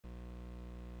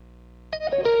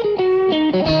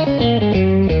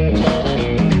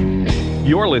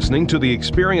You're listening to the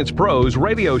Experience Pros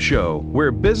radio show,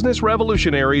 where business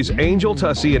revolutionaries Angel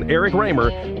Tussey and Eric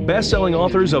Raymer, best-selling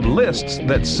authors of Lists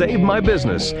That Saved My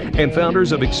Business and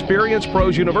founders of Experience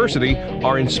Pros University,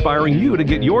 are inspiring you to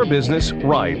get your business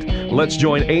right. Let's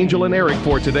join Angel and Eric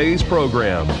for today's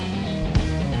program.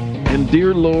 And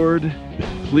dear Lord,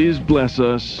 please bless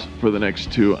us for the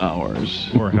next 2 hours.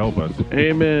 Or help us.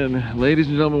 Amen. Ladies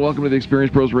and gentlemen, welcome to the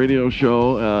Experience Pros radio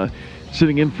show.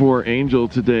 Sitting in for Angel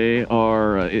today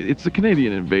are, it's the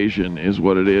Canadian invasion is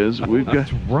what it is.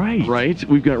 That's right. Right.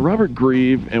 We've got Robert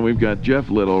Grieve and we've got Jeff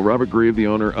Little. Robert Grieve, the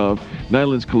owner of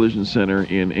Nyland's Collision Center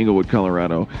in Englewood,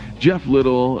 Colorado. Jeff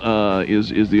Little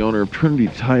is the owner of Trinity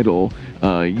Title.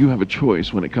 You have a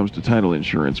choice when it comes to title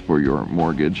insurance for your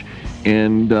mortgage.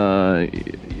 And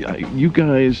you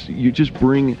guys, you just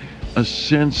bring a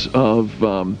sense of,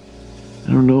 I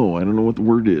don't know what the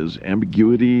word is,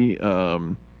 ambiguity,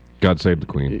 God save the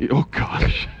Queen. Oh,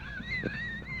 gosh.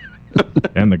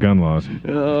 And the gun laws.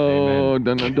 Oh,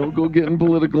 don't go getting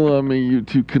political on me, you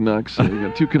two Canucks. You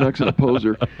got two Canucks and a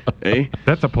Poseur. Eh?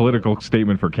 That's a political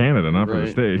statement for Canada, not for the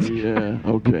States. Yeah,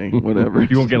 okay, whatever.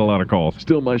 You won't get a lot of calls.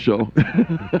 Still my show.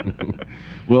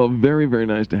 Well, very, very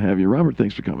nice to have you. Robert,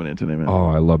 thanks for coming in today, man. Oh,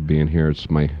 I love being here. It's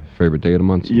my favorite day of the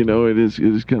month. You know, it is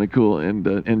kind of cool.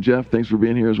 And Jeff, thanks for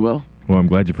being here as well. Well, I'm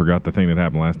glad you forgot the thing that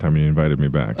happened last time you invited me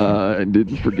back. I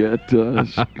didn't forget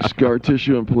scar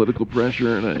tissue and political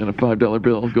pressure, and a $5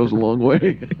 bill goes a long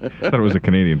way. I thought it was a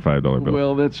Canadian $5 bill.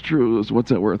 Well, that's true. So what's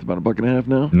that worth? About $1.50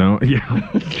 now? No, yeah,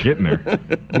 getting there.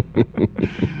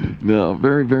 No,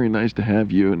 very, very nice to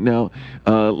have you. Now,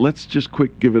 let's just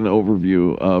quick give an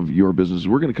overview of your business.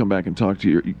 We're going to come back and talk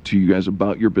to you guys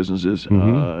about your businesses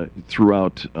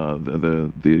throughout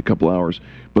the couple hours.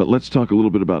 But let's talk a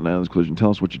little bit about Nyland's Collision. Tell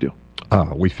us what you do.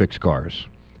 We fix cars.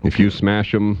 Okay. If you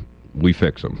smash them, we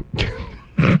fix them.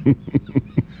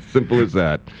 Simple as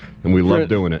that. And we love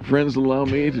doing it. Friends, allow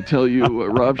me to tell you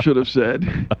what Rob should have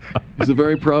said. He's a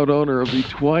very proud owner of the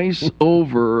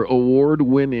twice-over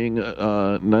award-winning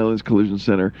Nyland's Collision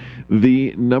Center,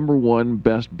 the #1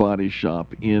 best body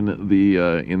shop in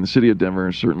the city of Denver,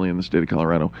 and certainly in the state of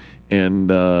Colorado, and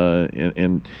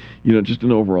you know, just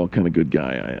an overall kind of good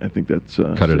guy. I think that's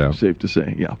safe to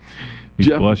say. Yeah. He's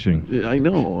Jeff, blushing. I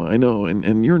know,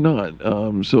 and you're not.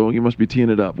 So you must be teeing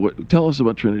it up. Tell us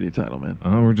about Trinity Title, man.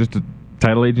 We're just a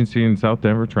title agency in South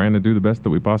Denver, trying to do the best that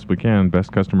we possibly can.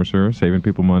 Best customer service, saving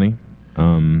people money.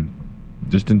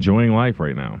 Just enjoying life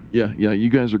right now. Yeah. You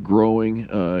guys are growing.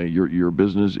 Your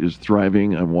business is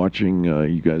thriving. I'm watching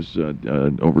you guys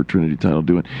over at Trinity Title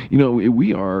doing. You know,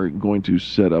 we are going to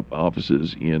set up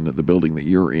offices in the building that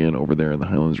you're in over there in the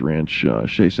Highlands Ranch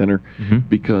Shea Center,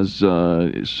 because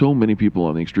so many people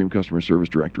on the Extreme Customer Service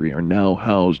Directory are now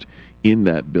housed in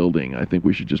that building. I think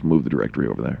we should just move the directory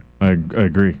over there. I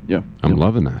agree. Yeah, I'm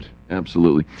loving that.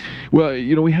 Absolutely. Well,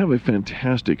 you know, we have a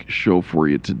fantastic show for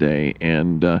you today,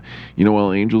 and you know,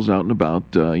 while Angel's out and about,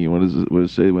 you know, what does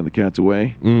it say? When the cat's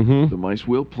away, the mice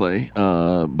will play.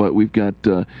 But we've got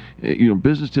you know,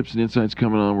 business tips and insights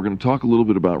coming on. We're going to talk a little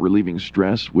bit about relieving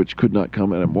stress, which could not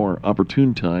come at a more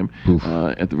opportune time,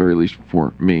 at the very least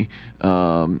for me.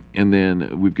 And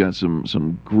then we've got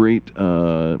some great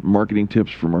marketing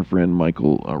tips from our friend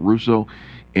Michael Russo,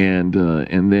 and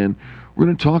then we're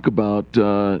going to talk about,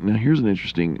 now here's an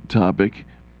interesting topic,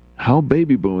 how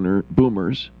baby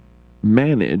boomers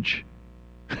manage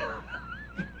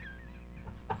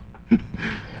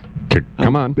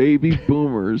Come on. Baby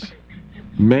boomers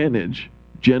manage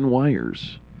Gen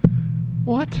Yers.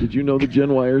 What? Did you know that Gen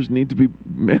Yers need to be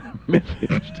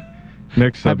managed?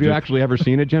 Next subject. Have you actually ever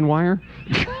seen a Gen Wire?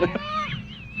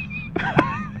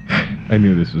 I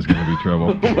knew this was going to be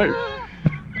trouble.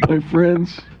 My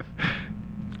friends.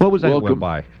 What was that? Welcome.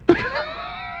 By?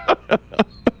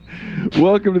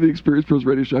 Welcome to the Experience Pros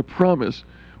Radio Show. I promise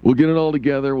we'll get it all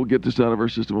together. We'll get this out of our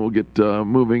system. We'll get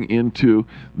moving into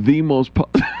the most...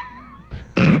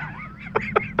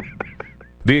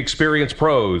 The Experience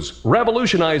Pros,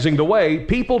 revolutionizing the way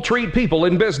people treat people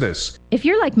in business. If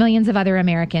you're like millions of other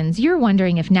Americans, you're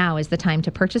wondering if now is the time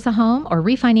to purchase a home or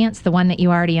refinance the one that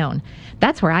you already own.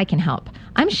 That's where I can help.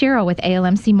 I'm Cheryl with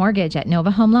ALMC Mortgage at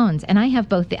Nova Home Loans, and I have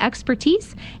both the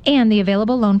expertise and the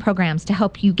available loan programs to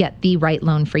help you get the right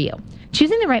loan for you.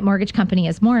 Choosing the right mortgage company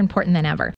is more important than ever.